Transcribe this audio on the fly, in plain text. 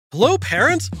Hello,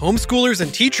 parents, homeschoolers,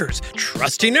 and teachers.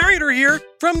 Trusty narrator here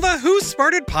from the Who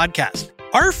Smarted podcast.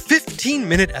 Our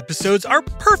 15-minute episodes are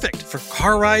perfect for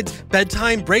car rides,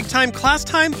 bedtime, break time, class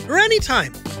time, or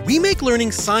anytime. We make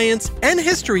learning science and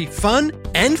history fun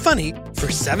and funny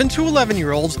for 7 to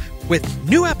 11-year-olds with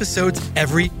new episodes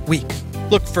every week.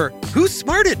 Look for Who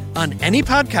Smarted on any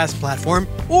podcast platform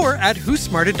or at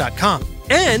whosmarted.com.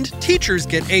 And teachers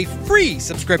get a free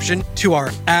subscription to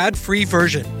our ad-free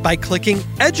version by clicking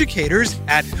educators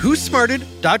at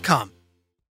whosmarted.com.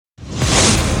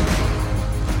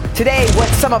 Today, what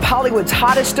some of Hollywood's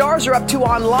hottest stars are up to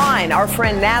online. Our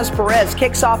friend Naz Perez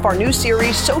kicks off our new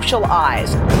series, Social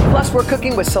Eyes. Plus, we're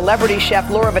cooking with celebrity chef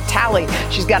Laura Vitale.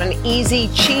 She's got an easy,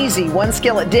 cheesy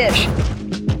one-skillet dish.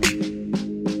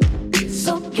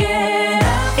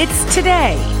 It's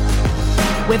Today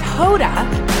with Hoda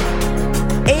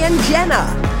And Jenna.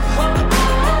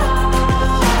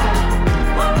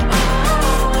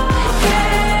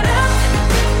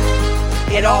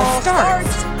 It all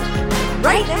starts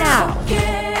right now.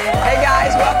 Hey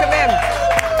guys, welcome in.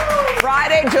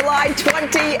 Friday, July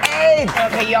 28th.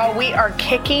 Okay, y'all, we are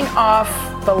kicking off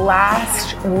the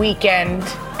last weekend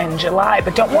in July,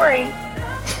 but don't worry,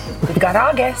 we've got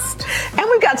August. And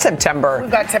we've got September.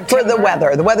 For the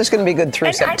weather. The weather's going to be good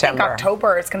through September. I think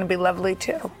October is going to be lovely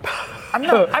too. I'm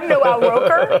no Al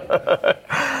Roker.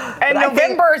 And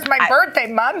November is my birthday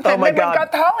month, and then we've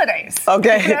got the holidays.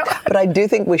 Okay, you know? But I do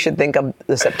think we should think of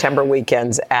the September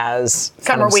weekends as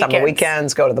summer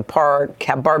weekends. Go to the park,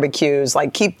 have barbecues,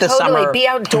 like keep the summer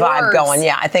vibe going.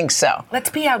 Yeah, I think so. Let's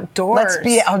be outdoors. Let's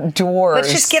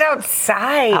just get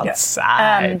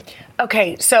outside.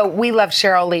 Okay, so we love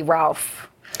Cheryl Lee Ralph.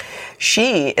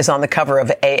 She is on the cover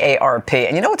of AARP.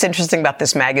 And you know what's interesting about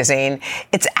this magazine?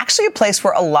 It's actually a place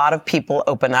where a lot of people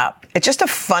open up. It's just a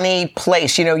funny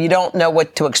place. You know, you don't know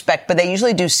what to expect, but they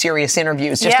usually do serious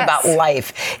interviews just about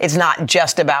life. It's not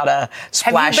just about a splashy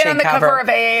cover. Have you been on the cover of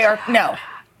AARP? No.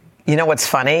 You know what's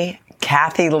funny?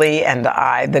 Kathy Lee and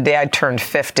I, the day I turned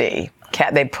 50,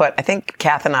 I think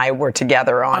Kath and I were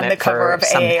together on the cover of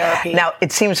AARP. Now,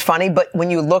 it seems funny, but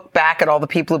when you look back at all the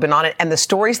people who've been on it and the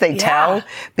stories they tell,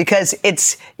 because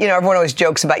it's, you know, everyone always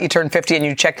jokes about you turn 50 and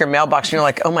you check your mailbox and you're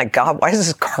like, oh my God, why is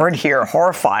this card here?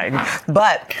 Horrifying.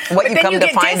 But what you come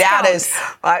to find out is,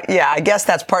 I guess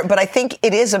that's part, but I think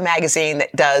it is a magazine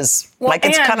that does,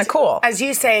 it's kind of cool. As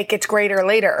you say, it gets greater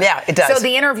later. Yeah, it does. So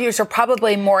the interviews are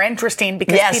probably more interesting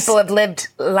because people have lived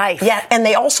life. Yeah, and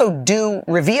they also do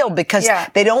reveal because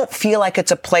they don't feel like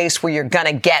it's a place where you're going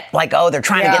to get like, oh, they're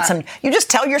trying to get some. You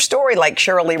just tell your story like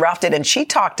Cheryl Lee Ralph did. And she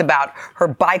talked about her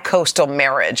bi-coastal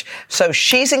marriage. So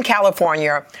she's in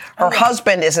California. Her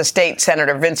husband is a state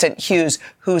senator, Vincent Hughes,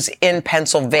 who's in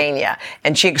Pennsylvania.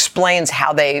 And she explains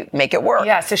how they make it work.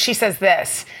 Yeah, so she says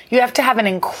this. You have to have an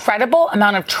incredible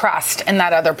amount of trust in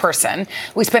that other person.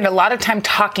 We spend a lot of time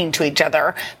talking to each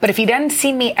other. But if he doesn't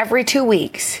see me every 2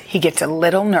 weeks, he gets a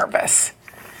little nervous.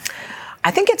 I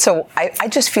think I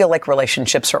just feel like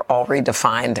relationships are all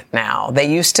redefined now.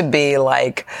 They used to be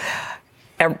like,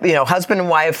 you know, husband and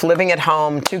wife living at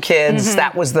home, 2 kids. Mm-hmm.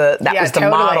 That was the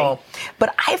model.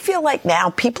 But I feel like now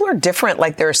people are different.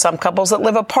 Like there are some couples that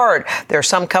live apart. There are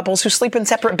some couples who sleep in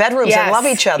separate bedrooms and love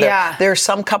each other. Yeah. There are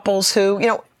some couples who, you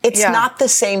know, it's not the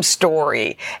same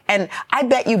story. And I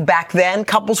bet you back then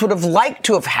couples would have liked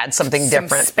to have had something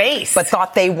different. Space. But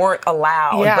thought they weren't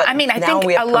allowed. Yeah, but I mean, I think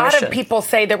a lot of people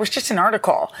say, there was just an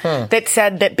article that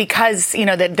said that because, you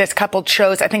know, that this couple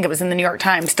chose, I think it was in the New York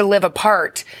Times, to live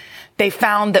apart, they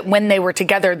found that when they were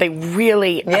together, they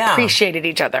really appreciated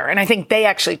each other. And I think they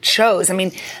actually chose. I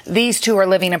mean, these two are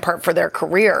living apart for their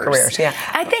careers.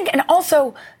 I think, and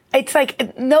also, it's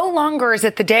like no longer is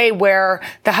it the day where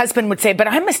the husband would say, but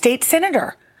I'm a state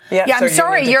senator. Yeah, I'm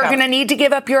sorry, you're going to need to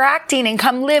give up your acting and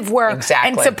come live where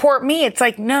and support me. It's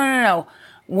like, no.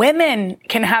 Women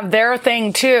can have their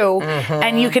thing too,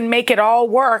 and you can make it all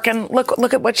work. And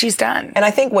look at what she's done. And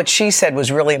I think what she said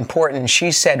was really important.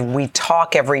 She said, we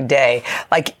talk every day.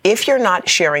 Like, if you're not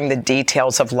sharing the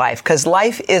details of life, because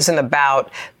life isn't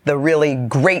about the really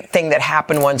great thing that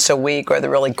happened once a week or the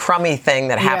really crummy thing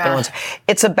that happened once.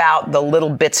 It's about the little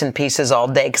bits and pieces all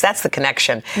day, because that's the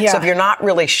connection. So if you're not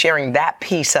really sharing that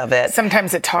piece of it,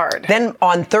 sometimes it's hard. Then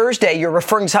on Thursday, you're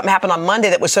referring to something happened on Monday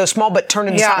that was so small but turned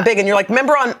into something big. And you're like,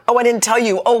 remember I didn't tell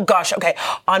you. Oh, gosh, okay.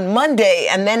 On Monday,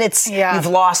 and then it's, you've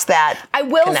lost that I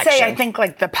will connection. say, I think,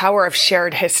 like, the power of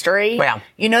shared history.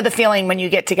 You know the feeling when you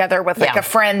get together with, like, a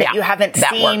friend that you haven't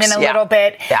seen in a little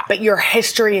bit, but your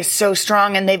history is so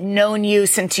strong, and they've known you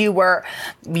since you were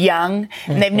young,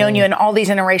 and they've known you in all these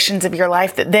iterations of your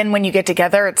life, that then when you get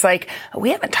together, it's like,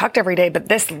 we haven't talked every day, but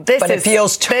it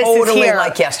feels totally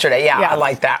like yesterday. Yeah, I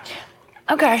like that.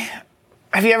 Okay.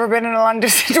 Have you ever been in a long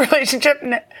distance relationship?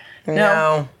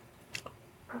 No.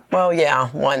 Well, yeah,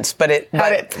 once, but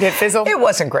it fizzled? It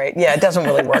wasn't great. Yeah, it doesn't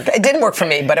really work. It didn't work for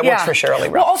me, but it works for Shirley.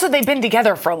 Well, also, they've been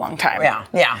together for a long time.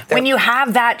 Yeah. When you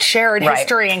have that shared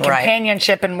history and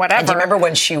companionship and whatever. And do you remember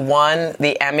when she won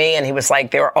the Emmy and he was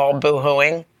like, they were all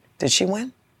boo-hooing? Did she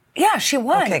win? Yeah, she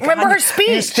won. Okay, remember her speech?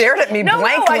 You stared at me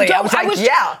blankly. No, I was like,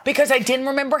 yeah. Because I didn't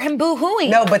remember him boo-hooing.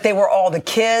 No, but they were all the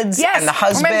kids and the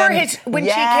husband. Remember when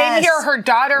she came here, her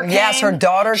daughter came? Yes, her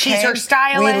daughter came. She's her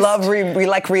stylist. We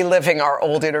like reliving our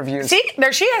old interviews. See,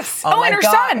 there she is. Oh and her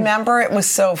God, son. Remember? It was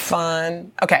so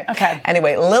fun. Okay.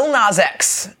 Anyway, Lil Nas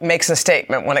X makes a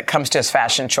statement when it comes to his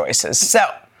fashion choices. So,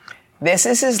 these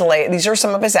are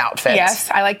some of his outfits.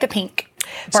 Yes, I like the pink.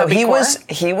 So he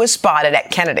was spotted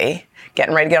at Kennedy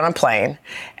getting ready to get on a plane,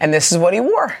 and this is what he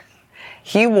wore.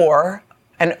 He wore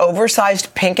an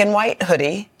oversized pink and white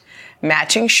hoodie,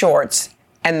 matching shorts,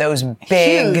 and those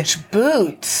big huge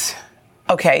boots.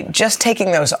 Okay, just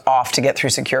taking those off to get through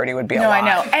security would be a lot.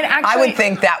 No, I know. And actually, I would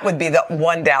think that would be the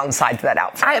one downside to that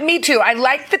outfit. Me too. I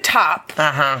like the top.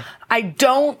 I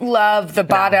don't love the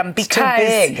bottom because too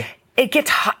big. It gets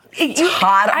hot. It's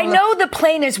hot. I know the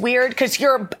plane is weird because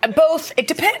you're both. It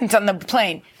depends on the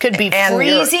plane. Could be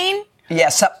freezing.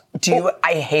 Yes.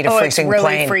 I hate a freezing it's really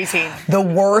plane. Freezing. The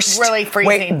worst. Really freezing.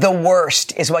 Wait, the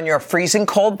worst is when you're a freezing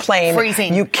cold plane.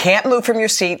 Freezing. You can't move from your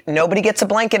seat. Nobody gets a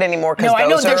blanket anymore. No, I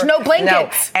know. There's no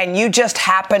blankets. No, and you just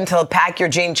happen to pack your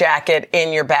jean jacket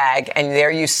in your bag, and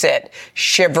there you sit,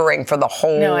 shivering for the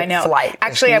whole flight.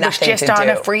 Actually, I was just on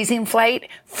a freezing flight.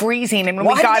 Freezing. And when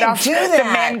we got off, the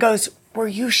man goes, "Were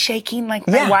you shaking like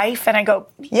my wife?" And I go,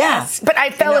 "Yes." But I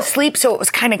fell asleep, so it was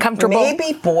kind of comfortable.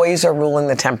 Maybe boys are ruling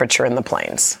the temperature in the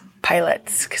planes.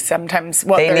 Pilots, because sometimes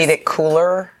they need it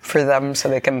cooler for them so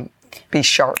they can be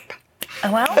sharp.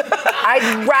 Well,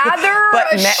 I'd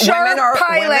rather a sharp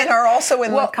pilot. Women are also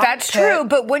in the cockpit. That's true,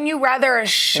 but wouldn't you rather a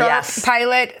sharp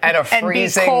pilot and a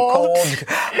freezing cold?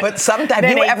 But sometimes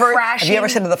have you ever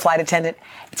said to the flight attendant,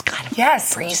 "It's kind of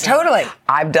freezing"? Totally.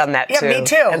 I've done that too. Yeah, me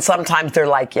too. And sometimes they're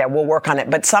like, "Yeah, we'll work on it."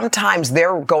 But sometimes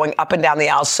they're going up and down the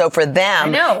aisle, so for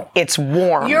them, it's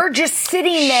warm. You're just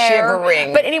sitting there,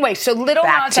 shivering. But anyway, so Little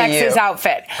Nas X's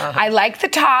outfit. I like the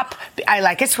top. I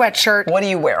like a sweatshirt. What do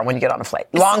you wear when you get on a flight?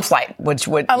 Long flight.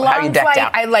 How you decked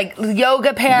out? I like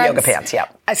yoga pants. Yoga pants,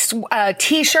 yep. A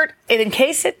t-shirt, in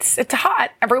case it's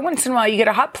hot. Every once in a while, you get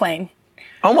a hot plane.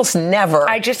 Almost never.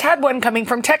 I just had one coming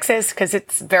from Texas because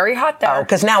it's very hot there. Oh,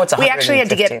 because now it's 115. We actually had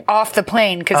to get off the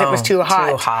plane because it was too hot.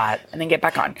 Too hot. And then get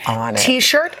back on. On it.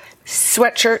 T-shirt,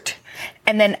 sweatshirt,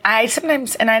 and then I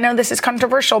sometimes, and I know this is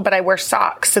controversial, but I wear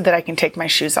socks so that I can take my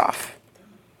shoes off.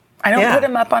 I don't put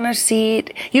them up on a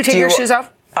seat. You take your shoes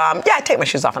off? I take my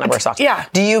shoes off and I wear socks. Yeah.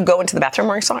 Do you go into the bathroom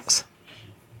wearing socks?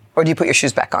 Or do you put your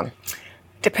shoes back on?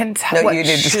 Depends what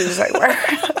shoes I wear.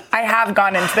 I have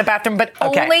gone into the bathroom, but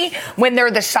only when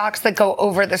they're the socks that go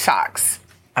over the socks.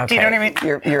 Okay. Do you know what I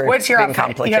mean? You're What's your being outfit?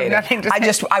 complicated. You have nothing to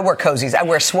say. I wear cozies. I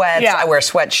wear sweats. Yeah. I wear a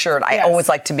sweatshirt. I always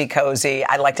like to be cozy.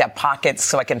 I like to have pockets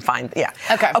so I can find,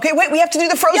 Okay, wait, we have to do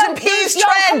the frozen peas trend.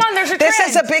 Come on, there's a trend. This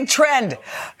is a big trend.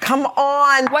 Come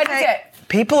on. What is it?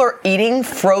 People are eating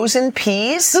frozen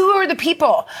peas. Who are the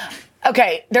people?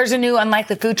 Okay, there's a new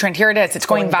unlikely food trend. Here it is. It's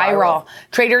going viral.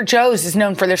 Trader Joe's is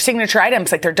known for their signature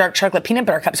items like their dark chocolate peanut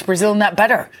butter cups, Brazil nut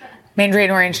butter,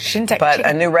 Mandarin orange chicken. But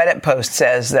a new Reddit post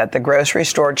says that the grocery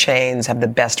store chains have the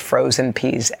best frozen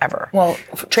peas ever. Well,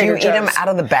 Trader Joe's. Do you eat them out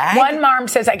of the bag? One mom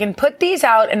says, I can put these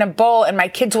out in a bowl and my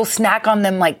kids will snack on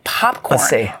them like popcorn. Let's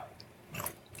see.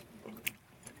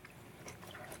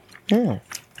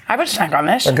 I would snack on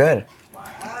this. They're good.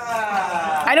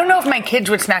 I don't know if my kids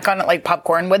would snack on it like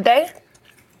popcorn, would they?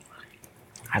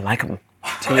 I like them.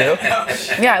 To you?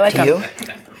 Yeah, I like them. You?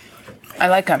 I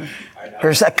like them.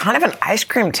 There's a kind of an ice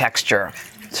cream texture.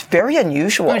 It's very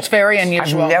unusual. It's very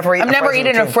unusual. I've never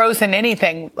eaten a frozen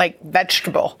anything like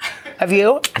vegetable. Have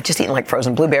you? I've just eaten like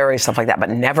frozen blueberries, stuff like that, but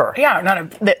never. Yeah,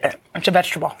 it's a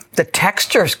vegetable. The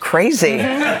texture's crazy.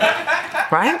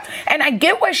 Right? And I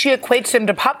get why she equates them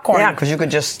to popcorn. Yeah, because you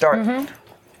could just start.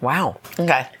 Wow.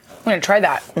 Okay. I'm going to try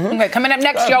that. Okay, coming up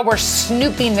next, y'all, we're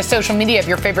snooping the social media of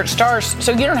your favorite stars,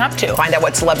 so you don't have to. Find out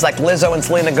what celebs like Lizzo and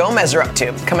Selena Gomez are up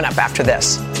to. Coming up after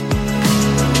this.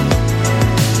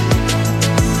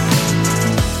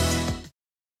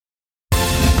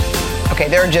 Okay,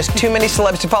 there are just too many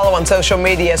celebs to follow on social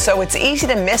media, so it's easy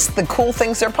to miss the cool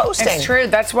things they're posting. It's true.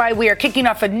 That's why we are kicking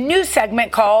off a new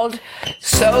segment called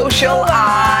Social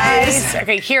Eyes.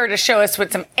 Okay, here to show us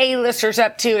what some A-listers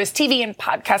up to is TV and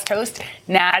podcast host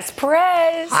Naz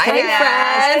Perez. Hi, Hey,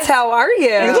 friends. How are you?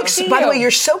 You look, by the way, you're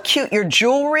so cute. Your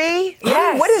jewelry.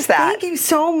 Yes. What is that? Thank you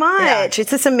so much. Yeah. It's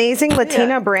this amazing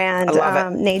Latina brand, I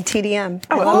love it. named TDM.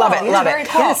 Oh, love it, love it.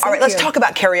 Yes, All right, let's talk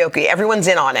about karaoke. Everyone's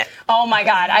in on it. Oh my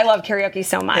God, I love karaoke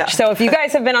so much. Yeah. So if you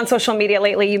guys have been on social media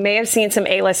lately, you may have seen some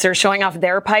A-listers showing off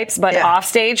their pipes, but off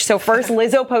stage. So first,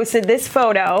 Lizzo posted this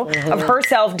photo of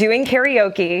herself doing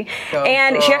karaoke,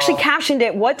 and she actually captioned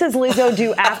it, "What does Lizzo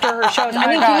do after her shows?" I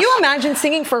mean, can you imagine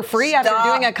singing for free after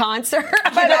doing a concert?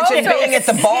 But also being at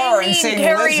the bar and singing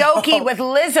singing karaoke with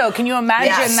Lizzo. Can you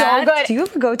imagine that? So good. Do you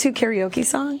have a go-to karaoke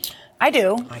song? I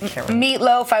do.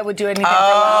 Meatloaf, I would do anything for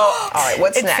All right,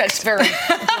 what's It's next? very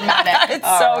dramatic. It's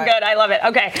so good. I love it.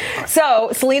 Okay. So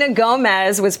Selena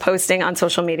Gomez was posting on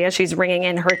social media. She's ringing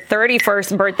in her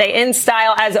 31st birthday in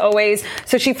style, as always.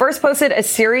 So she first posted a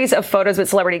series of photos with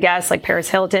celebrity guests like Paris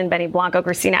Hilton, Benny Blanco,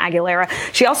 Christina Aguilera.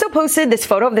 She also posted this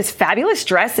photo of this fabulous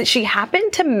dress that she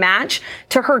happened to match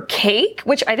to her cake,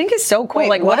 which I think is so cool.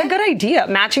 Wait, what a good idea,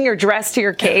 matching your dress to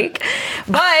your cake.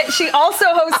 But she also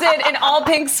hosted an all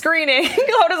pink screening.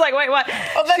 Hoda's like, wait, what?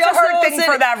 Well, that's She a also hard thing hosted-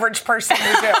 for the average person to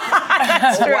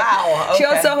do. Wow. Okay. She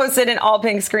also hosted an all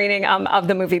pink screening of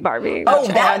the movie Barbie. Oh,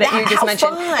 which I know that you just how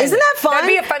mentioned. fun. Isn't that fun? That'd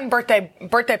be a fun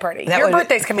birthday party. That Your would be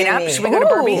birthday's coming up. creamy. Should we go to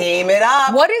Barbie? Theme it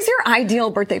up. What is your ideal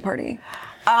birthday party?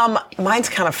 Mine's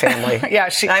kind of family. Yeah,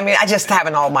 I mean, I just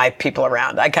having all my people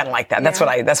around. I kind of like that. That's what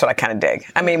I kind of dig.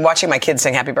 I mean, watching my kids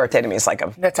sing "Happy Birthday" to me is like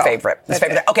a That's all. favorite. It's That's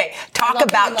favorite. it. Okay, talk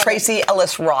about Tracy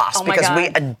Ellis Ross Oh my because God. we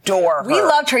adore her. We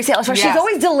love Tracy Ellis Ross. Yes. She's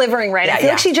always delivering right. Yeah, I feel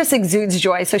yeah. like she just exudes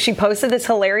joy. So she posted this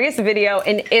hilarious video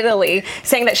in Italy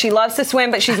saying that she loves to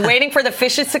swim, but she's waiting for the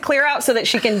fishes to clear out so that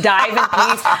she can dive in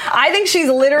peace. I think she's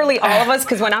literally all of us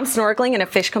because when I'm snorkeling and a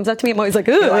fish comes up to me, I'm always like,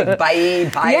 ugh. Like, bye.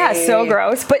 Yeah, so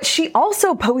gross. But she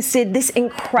also posted this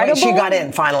incredible... Wait, she got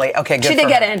in finally. Okay, good. She for did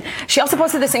get her. in. She also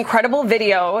posted this incredible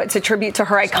video. It's a tribute to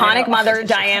her iconic mother,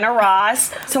 Diana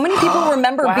Ross. So many people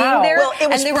remember being there, Well, it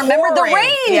was and they remember the pouring.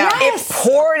 rain. Yeah. Yes. It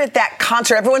poured at that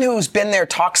concert. Everyone who's been there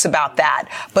talks about that.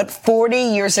 But 40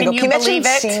 years ago, you can you imagine believe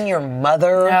it? seeing your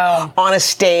mother No. on a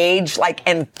stage,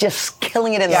 and just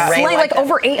killing it in the rain? Like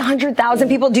over 800,000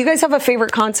 people. Do you guys have a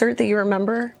favorite concert that you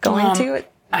remember going to?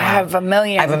 I have a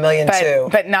million. I have a million, too.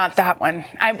 But not that one.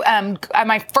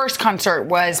 My first concert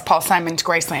was Paul Simon's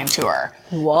Graceland tour.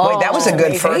 Whoa. Wait, that was a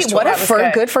good first What one.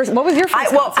 a good first. What was your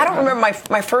first concert? I don't remember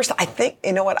my first. I think,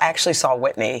 you know what? I actually saw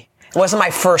Whitney. It wasn't my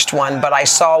first one, but I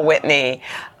saw Whitney.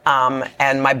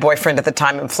 And my boyfriend at the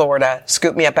time in Florida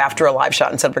scooped me up after a live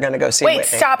shot and said, we're going to go see Whitney. Wait,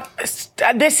 stop.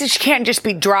 Can't just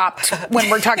be dropped when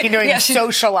we're talking doing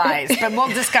socialize, but we'll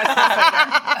discuss this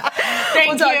later.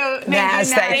 Thank you.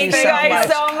 Naz, thank you Thank you so guys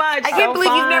much. so much. I can't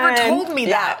believe you've never told me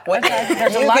that.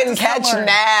 There's a You lot can to still catch learn.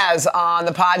 Naz on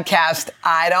the podcast,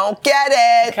 I Don't Get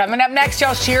It. Coming up next,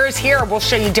 y'all, Sheer is here. We'll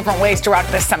show you different ways to rock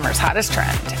this summer's hottest trend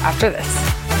after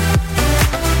this.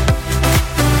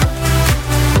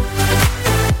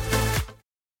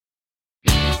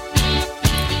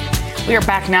 We are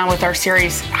back now with our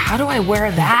series, How Do I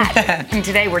Wear That? And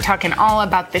today we're talking all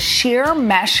about the sheer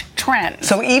mesh trend.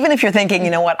 So even if you're thinking,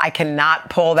 you know what, I cannot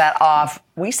pull that off,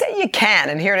 we say you can.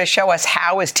 And here to show us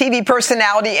how is TV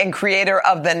personality and creator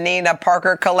of the Nina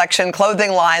Parker Collection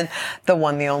clothing line, the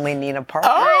one, the only Nina Parker.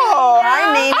 Oh,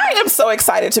 Hi, Nina. I am so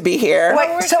excited to be here. Wait,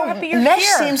 we're so happy you're mesh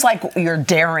here. seems like you're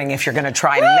daring if you're going to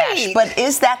try mesh, but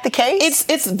is that the case?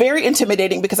 It's very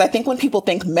intimidating because I think when people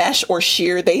think mesh or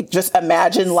sheer, they just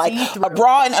imagine like a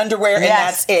bra and underwear and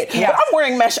Yes. that's it. Yes. But I'm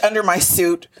wearing mesh under my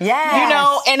suit. Yes. You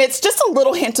know, and it's just a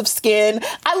little hint of skin.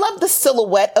 I love the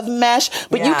silhouette of mesh,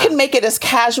 but you Yeah. can make it as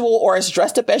casual or as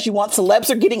dressed up as you want. Celebs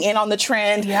are getting in on the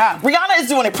trend. Yeah. Rihanna is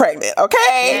doing it pregnant,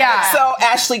 okay? Yeah. So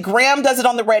Ashley Graham does it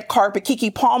on the red carpet.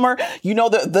 Keke Palmer, you know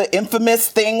the infamous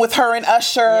thing with her and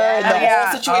Usher, the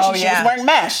whole situation. Oh, she yeah. was wearing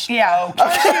mesh. Yeah.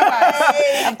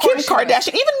 Kim Kardashian,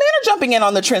 even men are jumping in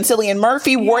on the trend. Cillian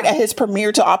Murphy wore it at his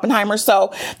premiere to Oppenheimer.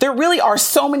 So there really are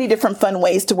so many different fun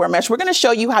ways to wear mesh. We're going to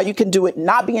show you how you can do it,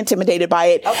 not be intimidated by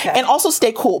it, and also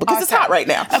stay cool because it's hot right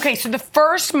now. Okay, so the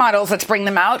first models, let's bring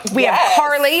them out. We have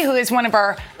Carly, who is one of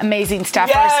our amazing staffers,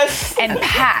 Yes. and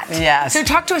Pat. Yes. So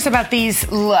talk to us about these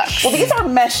looks. Well, these are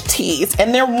mesh tees,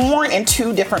 and they're worn in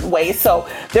two different ways. So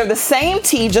they're the same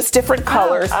tee, just different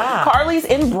colors. Carly's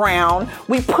in brown.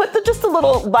 We put just a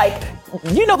little,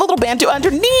 the little bandeau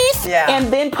underneath,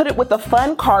 and then put it with a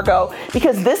fun cargo,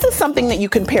 because this is something that you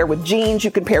can pair with jeans,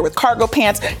 you can pair with cargo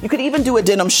pants, you could even do a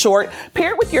denim short,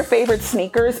 pair it with your favorite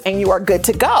sneakers, and you are good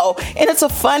to go. And it's a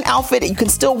fun outfit. You can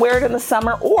still wear it in the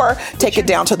summer or take it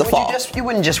down to the fall. You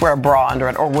wouldn't just wear a bra under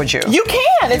it, or would you? You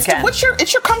can. It's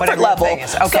your comfort Whatever level. your thing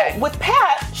is. Okay. So with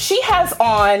Pat, she has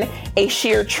on a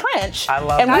sheer trench. I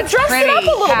love and that. we dressed it up a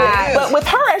little Pat. bit. But with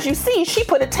her, as you see, she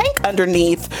put a tank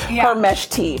underneath her mesh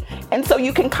tee. And so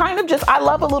you can kind of I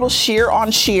love a little sheer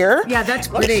on sheer. Yeah, that's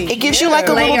pretty. It gives you like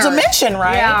a Layer. little dimension,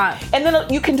 right? Yeah. And then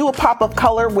you can do a pop of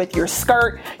color with your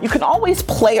skirt. You can always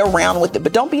play around with it,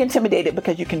 but don't be intimidated,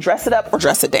 because you can dress it up or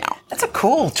dress it down. That's a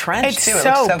cool trench, It's too. It so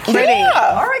looks so cute. pretty.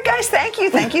 Yeah. All right, guys, thank you.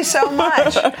 Thank you so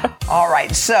much. All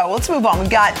right, so let's move on. We've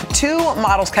got two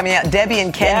models coming out, Debbie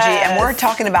and Kenji, and we're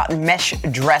talking about mesh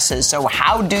dresses. So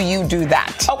how do you do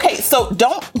that? Okay, so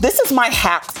this is my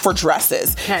hack for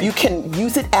dresses. Okay. You can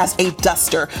use it as a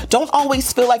duster. Don't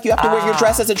always feel like you have to wear your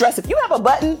dress as a dress. If you have a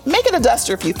button, make it a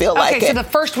duster if you feel like it. Okay, so the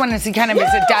first one is kind of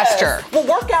as a duster. Well,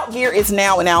 workout gear is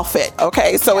now an outfit,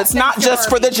 okay? So it's not just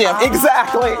for the gym.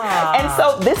 Exactly. And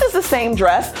so this is the same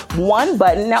dress, one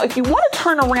button. Now, if you want to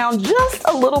turn around just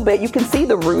a little bit, you can see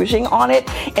the rouging on it.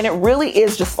 And it really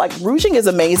is just rouging is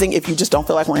amazing if you just don't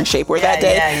feel like wearing shapewear that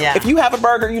day. Yeah. If you have a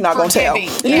burger, you're not going to tell.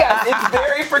 Forgiving. Yes, it's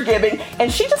very forgiving.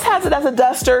 And she just has it as a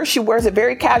duster. She wears it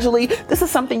very casually. This is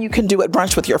something you can do at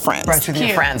brunch with your friends. Brunch with your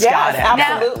Cute. friends. Yes, Got it.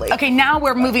 absolutely. Now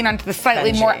we're moving on to the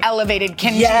slightly Kenji. more elevated.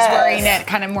 Kenji's Yes. wearing it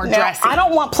kind of more Now, dressy. I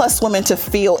don't want plus women to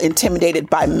feel intimidated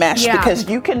by mesh, because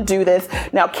you can do this.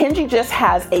 Now, Kenji just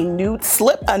has a nude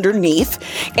slip underneath,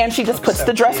 and she just puts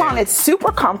the dress on. It's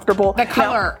super comfortable. The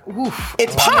color, It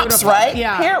pops, beautiful. right?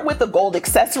 Yeah. Pair it with a gold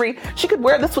accessory. She could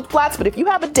wear this with flats, but if you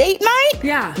have a date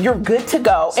night, you're good to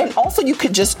go. And also, you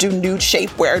could just do nude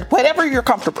shapewear, whatever your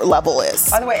comfort level is.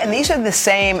 By the way, and these are the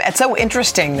same. It's so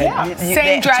interesting that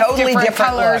Same dress, totally different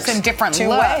colors looks, and different two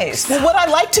looks. ways. Well, what I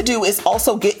like to do is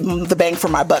also get the bang for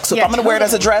my buck. So if I'm going to wear it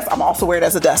as a dress, I'm also wear it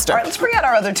as a duster. All right, let's bring out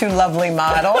our other two lovely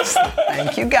models.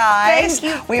 Thank you, guys.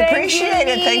 Thank you. We Thank appreciate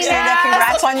you, it. Thanks, Nina. Nina.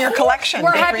 Congrats on your collection.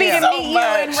 We're Good for happy you. to meet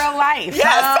you in real life.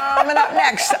 Coming up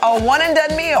next, a one and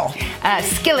done meal.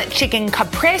 Skillet Chicken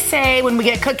Caprese when we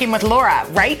get cooking with Laura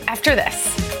right after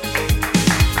this.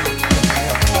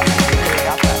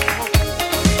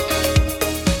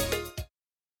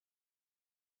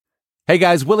 Hey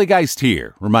guys, Willie Geist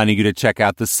here, reminding you to check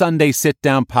out the Sunday Sit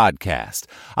Down podcast.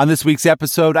 On this week's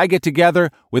episode, I get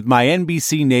together with my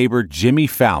NBC neighbor Jimmy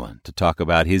Fallon to talk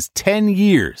about his 10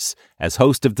 years as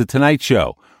host of The Tonight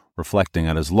Show, reflecting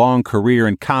on his long career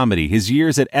in comedy, his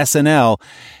years at SNL,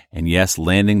 and yes,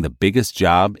 landing the biggest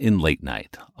job in late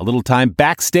night. A little time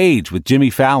backstage with Jimmy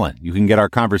Fallon. You can get our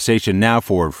conversation now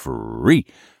for free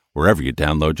wherever you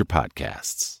download your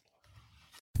podcasts.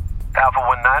 Alpha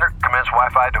 19er, commence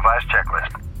Wi-Fi device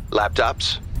checklist.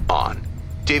 Laptops, on.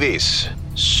 TVs,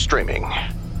 streaming.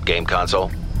 Game console,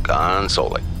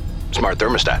 consoling. Smart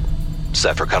thermostat,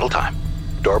 set for cuddle time.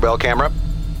 Doorbell camera,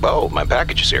 oh, my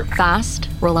package is here. Fast,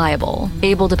 reliable,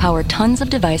 able to power tons of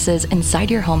devices inside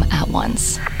your home at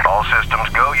once. All systems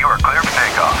go, you are clear for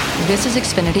takeoff. This is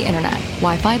Xfinity Internet,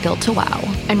 Wi-Fi built to wow.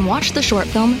 And watch the short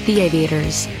film, The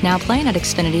Aviators, now playing at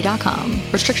Xfinity.com.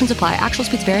 Restrictions apply. Actual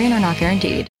speeds vary and are not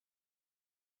guaranteed.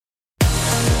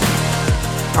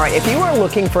 All right, if you are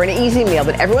looking for an easy meal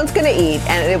that everyone's going to eat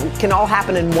and it can all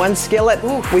happen in one skillet,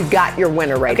 we've got your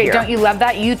winner right here. Okay, don't you love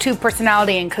that? YouTube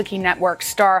personality and Cooking Network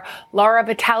star Laura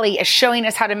Vitale is showing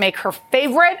us how to make her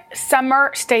favorite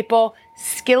summer staple,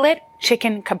 Skillet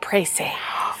Chicken Caprese.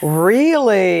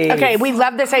 Really? Okay, we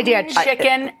love this idea.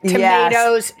 Chicken,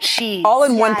 tomatoes, cheese. All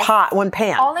in one pot, one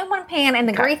pan. All in one pan. And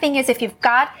the great thing is if you've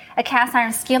got a cast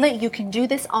iron skillet, you can do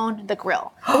this on the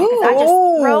grill. Because I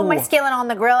just throw my skillet on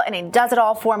the grill and it does it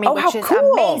all for me, which is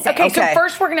amazing. Okay, so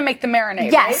first we're going to make the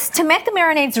marinade, Yes, right? to make the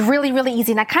marinade is really, really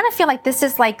easy. And I kind of feel like this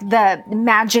is like the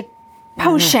magic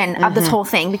potion of this whole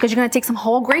thing, because you're going to take some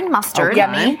whole grain mustard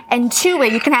and to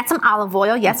it you can add some olive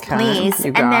oil, please,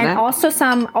 and then also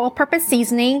some all-purpose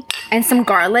seasoning and some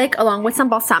garlic along with some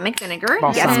balsamic vinegar,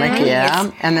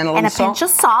 and then a little salt. pinch of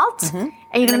salt. And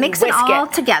you're going to mix it all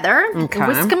together,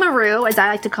 whisk-a-maroo as I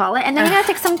like to call it, and then you're going to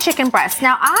take some chicken breast.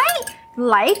 Now I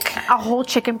like a whole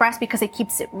chicken breast because it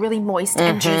keeps it really moist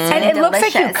and juicy And and it looks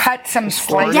like you delicious. cut some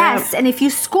slices. Yes, and if you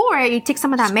score it, you take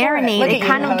some of that marinade. It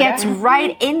kind of gets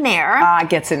right in there. It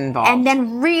gets involved. And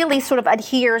then really sort of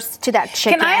adheres to that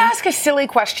chicken. Can I ask a silly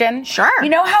question? Sure. You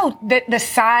know how the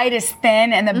side is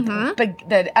thin and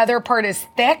the other part is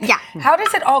thick? Yeah. How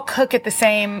does it all cook at the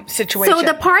same situation? So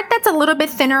the part that's a little bit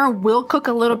thinner will cook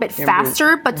a little bit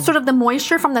faster, but sort of the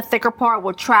moisture from the thicker part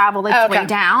will travel its way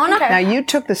down. Now, you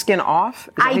took the skin off?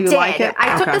 Is that how you did. like it?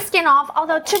 I took the skin off,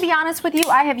 although to be honest with you,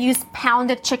 I have used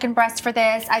pounded chicken breast for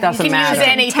this. I've Doesn't used matter.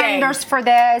 chicken tenders for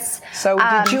this. So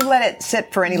did you let it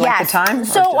sit for any length of time?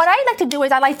 So what I like to do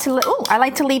is I like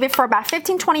to leave it for about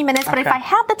 15-20 minutes, but if I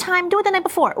have the time, do it the night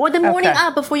before or the morning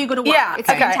of before you go to work. Yeah, It's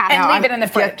fantastic. And leave it in the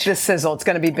fridge. Get the sizzle. It's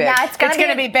going to be big. Yeah, it's going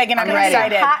to be big, and I'm ready.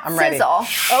 excited. Hot I'm ready. sizzle.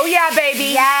 Oh yeah,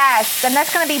 baby. Yes, and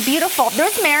that's going to be beautiful.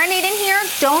 There's marinade in here.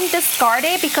 Don't discard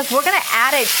it because we're going to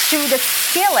add it to the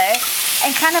skillet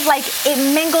and kind of like it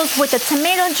mingles with the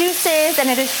tomato juices and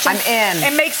it is just... I'm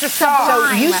in. It makes the sauce.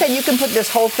 So you said you can put this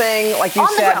whole thing, like you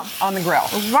said, on the grill.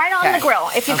 Right on the grill.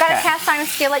 If you've got a cast iron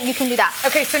skillet, you can do that.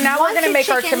 Okay, so now we're going to make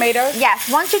our tomatoes?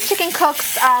 Yes, once your chicken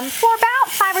cooks for about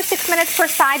 5 or 6 minutes per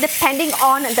side, depending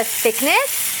on the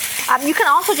thickness. You can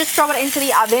also just throw it into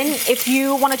the oven if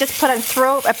you want to just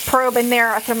throw a probe in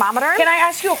there, a thermometer. Can I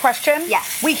ask you a question?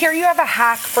 Yes. We hear you have a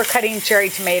hack for cutting cherry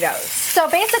tomatoes. So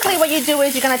basically what you do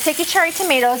is you're going to take your cherry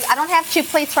tomatoes. I don't have 2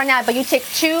 plates right now, but you take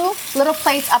 2 little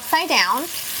plates upside down.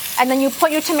 And then you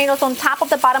put your tomatoes on top of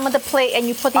the bottom of the plate, and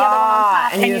you put the other one on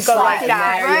top, and you go like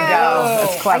that. There you go.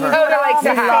 That's clever. Hoda likes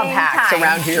to love hacks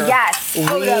around here. Yes.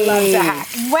 Hoda loves a hack.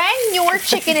 When your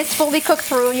chicken is fully cooked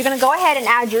through, you're going to go ahead and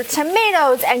add your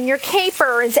tomatoes and your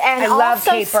capers and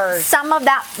also some of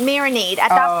that marinade. At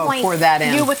that point, pour that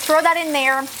in. You would throw that in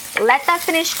there. Let that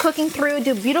finish cooking through.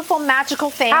 Do beautiful magical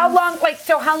things. How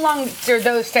long do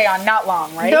those stay on? Not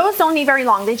long, right? Those don't need very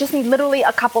long. They just need literally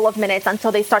a couple of minutes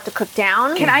until they start to cook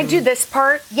down. Can I do this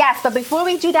part? Yes, but before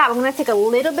we do that, we're going to take a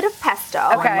little bit of pesto.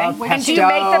 Okay. And do you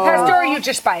make the pesto or you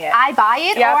just buy it? I buy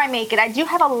it or I make it. I do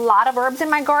have a lot of herbs in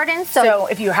my garden. So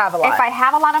if you have a lot. If I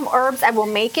have a lot of herbs, I will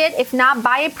make it. If not,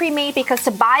 buy it pre-made because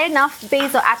to buy enough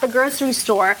basil at the grocery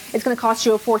store, it's going to cost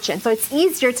you a fortune. So it's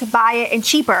easier to buy it and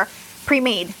cheaper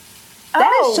pre-made.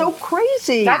 That is so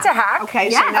crazy. That's a hack. Okay,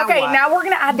 Yeah. so now Okay, what? now we're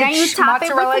going to add Then you the top it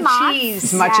with mozzarella the mozz. cheese.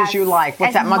 As much as you like.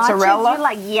 What's that, mozzarella? As much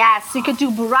as you like, yes. You could do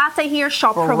burrata here.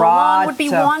 Provolone would be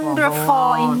Burrata wonderful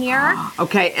provolone. in here.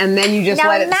 Okay, and then you just Now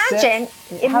let it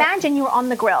sit. imagine you're on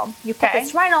the grill. You put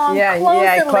this right on, Yeah,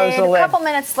 close the lid. the lid. A couple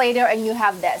minutes later, and you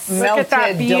have this. Look at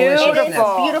that Melted It deliciousness.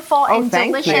 is beautiful and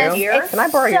thank delicious. you. It's Can I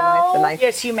borrow your knife? The knife?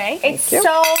 Yes, you may. It's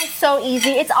so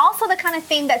easy. It's also the kind of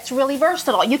thing that's really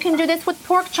versatile. You can do this with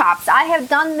pork chops. I have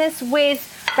done this with,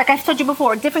 like I told you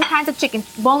before, different kinds of chicken,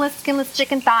 boneless, skinless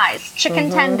chicken thighs, chicken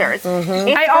tenders.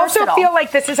 It's I also versatile, feel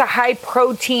like this is a high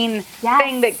protein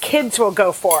thing that kids will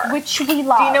go for. which we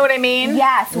love. Do you know what I mean?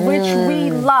 Yes, which we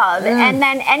love. And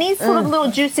then any sort of little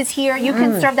juices here, you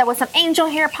can serve that with some angel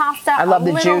hair pasta. I love a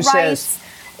the little juices. rice,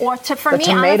 or for The me,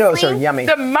 tomatoes honestly, are yummy.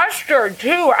 The mustard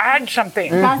too. Add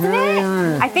something. doesn't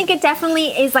it? I think it definitely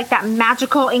is like that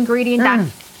magical ingredient that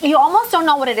you almost don't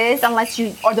know what it is unless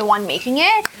you are the one making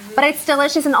it. But it's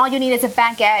delicious, and all you need is a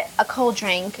baguette, a cold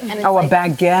drink, and it's a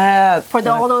baguette. for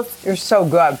all those. You're so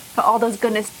good. For all those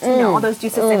goodness, you know, all those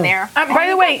juices in there. By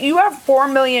the way, you have 4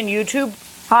 million YouTube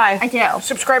I do.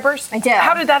 subscribers. I do.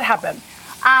 How did that happen?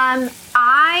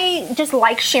 I just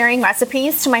like sharing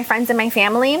recipes to my friends and my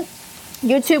family.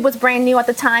 YouTube was brand new at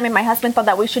the time, and my husband thought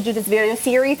that we should do this video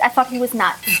series. I thought he was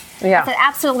nuts. Yeah. I said,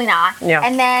 absolutely not. Yeah.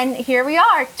 And then here we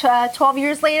are, 12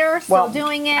 years later, still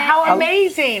doing it. How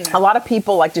amazing. A lot of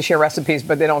people like to share recipes,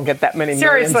 but they don't get that many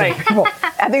millions Seriously. of people.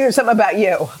 I think there's something about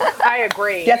you. I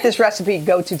agree. Get this recipe,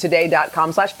 go to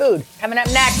today.com/food. Coming up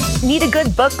next, need a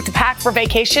good book to pack for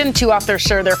vacation? 2 authors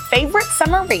share their favorite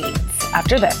summer reads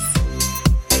after this.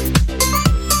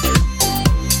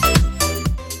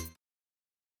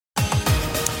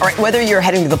 All right, whether you're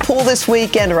heading to the pool this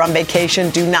weekend or on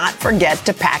vacation, do not forget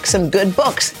to pack some good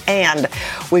books. And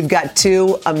we've got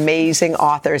 2 amazing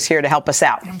authors here to help us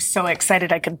out. I'm so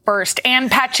excited I could burst. Ann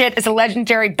Patchett is a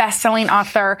legendary best-selling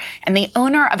author and the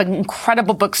owner of an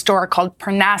incredible bookstore called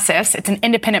Parnassus. It's an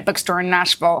independent bookstore in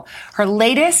Nashville. Her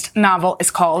latest novel is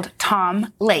called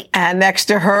Tom Lake. And next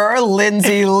to her,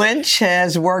 Lindsay Lynch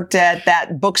has worked at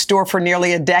that bookstore for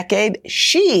nearly a decade.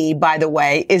 She, by the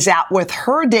way, is out with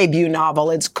her debut novel.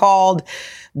 It's called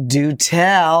Do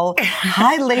Tell.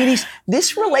 Hi, ladies.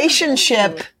 This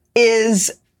relationship is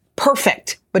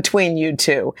perfect between you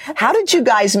two. How did you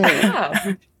guys meet?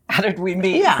 How did we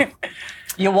meet? Yeah.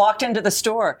 You walked into the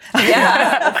store.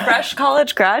 Yeah, a fresh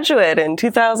college graduate in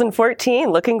 2014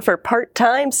 looking for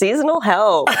part-time seasonal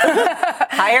help.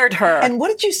 Hired her. And what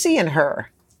did you see in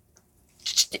her?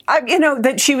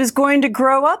 That she was going to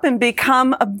grow up and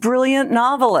become a brilliant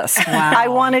novelist. Wow. I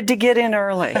wanted to get in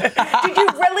early. Did you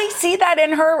really see that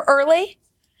in her early?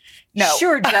 No.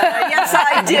 Sure, Jenna. Yes,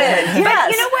 I did. Yes.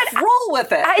 But you know what? Roll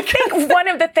with it. I think one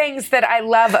of the things that I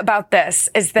love about this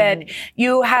is that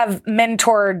you have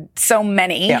mentored so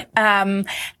many. Yeah.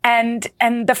 And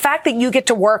the fact that you get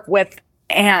to work with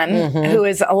Anne, who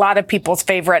is a lot of people's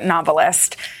favorite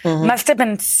novelist, must have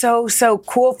been so, so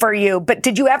cool for you. But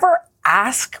did you ever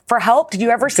ask for help? Did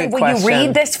you ever say, will you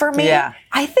read this for me? Yeah.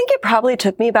 I think it probably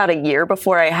took me about a year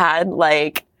before I had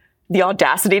the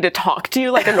audacity to talk to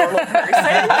you like a normal person.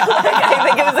 I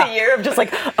think it was a year of just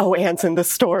oh, Anne's in the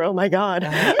store. Oh my God. Yeah,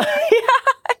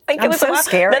 I think it was so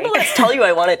scary. Then let's tell you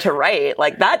I wanted to write.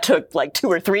 That took 2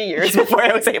 or 3 years before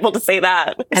I was able to say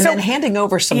that. And then handing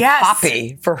over some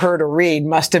copy for her to read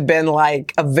must have been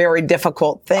a very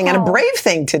difficult thing and a brave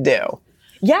thing to do.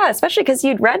 Yeah, especially because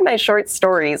you'd read my short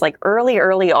stories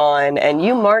early on, and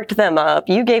you marked them up.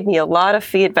 You gave me a lot of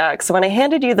feedback. So when I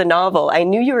handed you the novel, I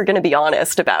knew you were going to be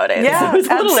honest about it. Yeah, so it was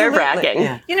a little nerve-wracking.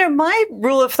 Yeah. My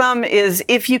rule of thumb is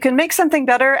if you can make something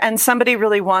better and somebody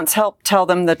really wants help, tell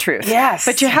them the truth. Yes.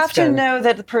 But you have to know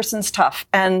that the person's tough.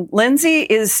 And Lindsay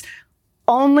is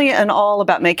only and all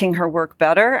about making her work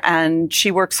better, and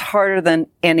she works harder than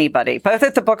anybody, both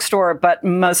at the bookstore, but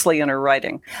mostly in her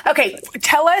writing. Okay,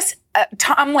 tell us,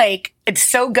 Tom Lake, it's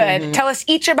so good. Tell us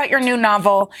each about your new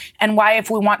novel and why, if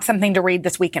we want something to read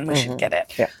this weekend, we should get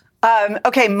it. Yeah.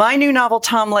 Okay, my new novel,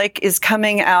 Tom Lake, is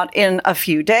coming out in a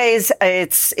few days.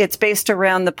 It's based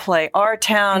around the play Our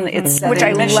Town. It's set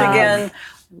in Michigan.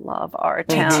 Love Our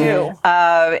Town. Me too.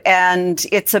 And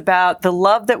it's about the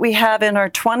love that we have in our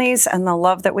 20s and the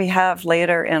love that we have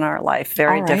later in our life.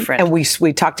 Very different. And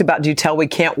we talked about Do Tell. We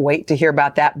can't wait to hear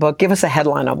about that book. Give us a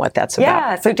headline on what that's about.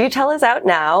 Yeah, so Do Tell is out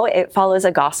now. It follows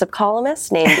a gossip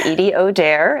columnist named Edie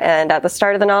O'Dare. And at the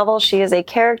start of the novel, she is a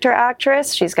character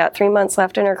actress. She's got 3 months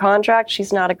left in her contract.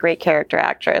 She's not a great character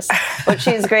actress. What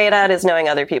she's great at is knowing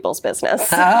other people's business. It's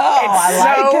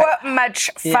so much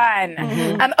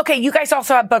fun. Okay, you guys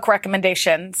also have book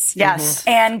recommendations. Yes.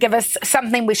 And give us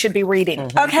something we should be reading.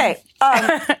 Okay.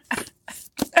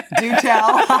 Do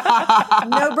tell.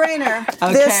 No brainer.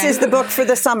 Okay. This is the book for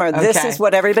the summer. This is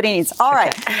what everybody needs. All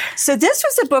right. So this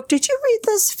was a book. Did you read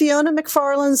this? Fiona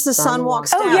McFarlane's The Sun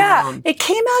Walks Down. Oh, yeah. It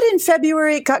came out in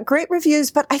February. It got great reviews,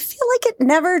 but I feel like it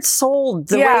never sold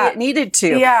the way it needed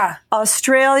to. Yeah.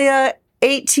 Australia,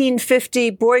 1850,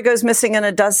 boy goes missing in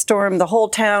a dust storm. The whole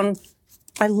town.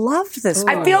 I love this book.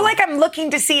 I feel like I'm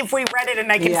looking to see if we read it,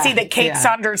 and I can see that Kate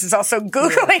Saunders is also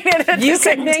Googling it at you the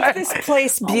same can make time. this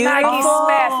place beautiful.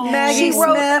 Maggie Smith. She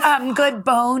wrote Good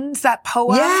Bones, that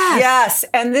poem. Yes.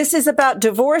 And this is about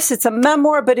divorce. It's a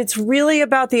memoir, but it's really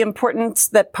about the importance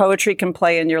that poetry can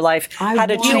play in your life. How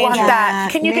to change that.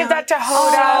 Can you give that to Hoda?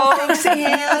 Oh, thanks, Anne.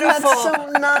 That's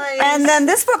so nice. And then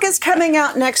this book is coming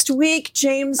out next week.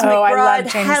 James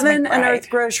McBride, Heaven and Earth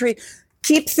Grocery.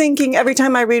 Keep thinking every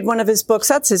time I read one of his books,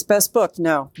 that's his best book.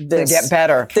 No, this. They get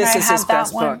better. This is his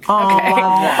best book.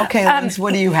 Okay, Liz,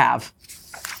 what do you have?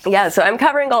 Yeah, so I'm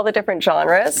covering all the different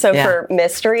genres. So for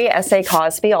mystery, S.A.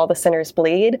 Cosby, All the Sinners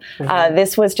Bleed.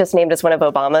 This was just named as one of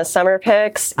Obama's summer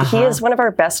picks. He is one of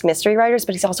our best mystery writers,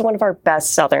 but he's also one of our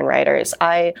best Southern writers.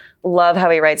 I love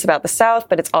how he writes about the South,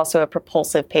 but it's also a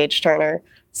propulsive page turner.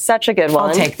 Such a good one.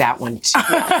 I'll take that one too.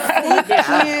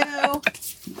 Thank you.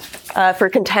 For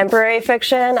contemporary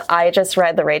fiction, I just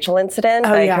read The Rachel Incident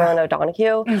by Carolyn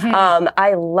O'Donoghue.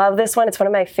 I love this one. It's one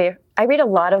of my favorite. I read a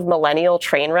lot of millennial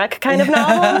train wreck kind of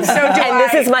novels.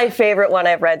 This is my favorite one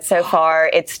I've read so far.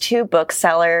 It's two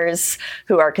booksellers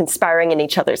who are conspiring in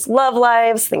each other's love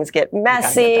lives. Things get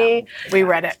messy. We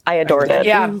read it. I adored it.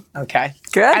 Yeah. Okay.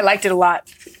 Good. I liked it a lot.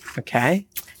 Okay.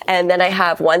 And then I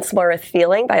have Once More with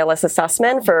Feeling by Alyssa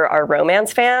Sussman for our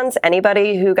romance fans.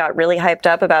 Anybody who got really hyped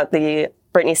up about the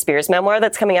Britney Spears memoir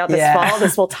that's coming out this fall,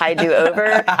 this will tide you over.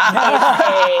 It's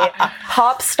a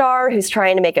pop star who's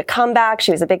trying to make a comeback.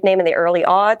 She was a big name in the early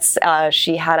aughts.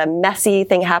 She had a messy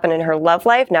thing happen in her love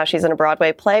life. Now she's in a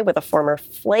Broadway play with a former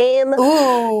flame.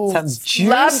 Ooh. Sounds juicy.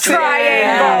 Love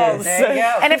triangles. There you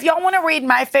go. And if y'all want to read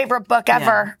my favorite book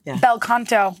ever, Bel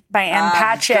Canto by Anne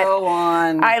Patchett. Go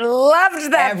on. I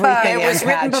loved that book. It was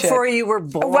written before you were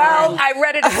born. Well, I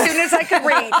read it as soon as I could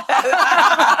read.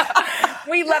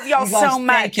 We love y'all so much.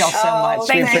 Thank y'all so much.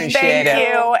 We appreciate it.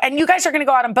 Thank you. And you guys are going to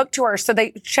go out on book tours, so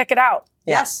check it out.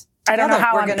 Yes. I don't know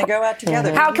how we're going to go out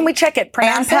together. How can we check it?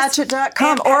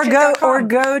 AnnPatchett.com or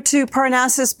go to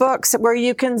Parnassus Books, where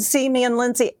you can see me and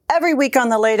Lindsay every week on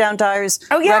the Laydown Diaries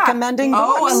recommending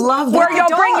books. Oh, I love that. Where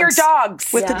you'll bring your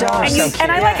dogs. With the dogs.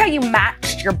 And I like how you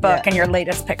matched your book and your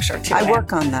latest picture, too. I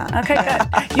work on that. Okay,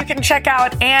 good. You can check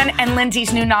out Anne and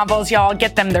Lindsay's new novels. Y'all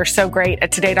get them. They're so great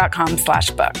at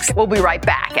today.com/books. We'll be right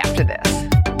back after this.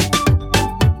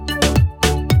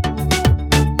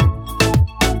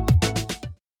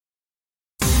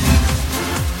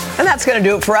 And that's going to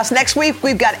do it for us. Next week,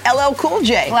 we've got LL Cool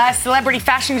J. Plus, celebrity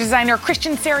fashion designer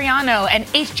Christian Siriano and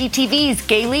HGTV's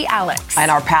Gailey Alex.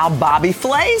 And our pal Bobby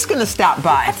Flay is going to stop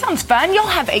by. That sounds fun. You'll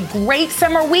have a great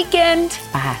summer weekend.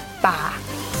 Bye. Bye.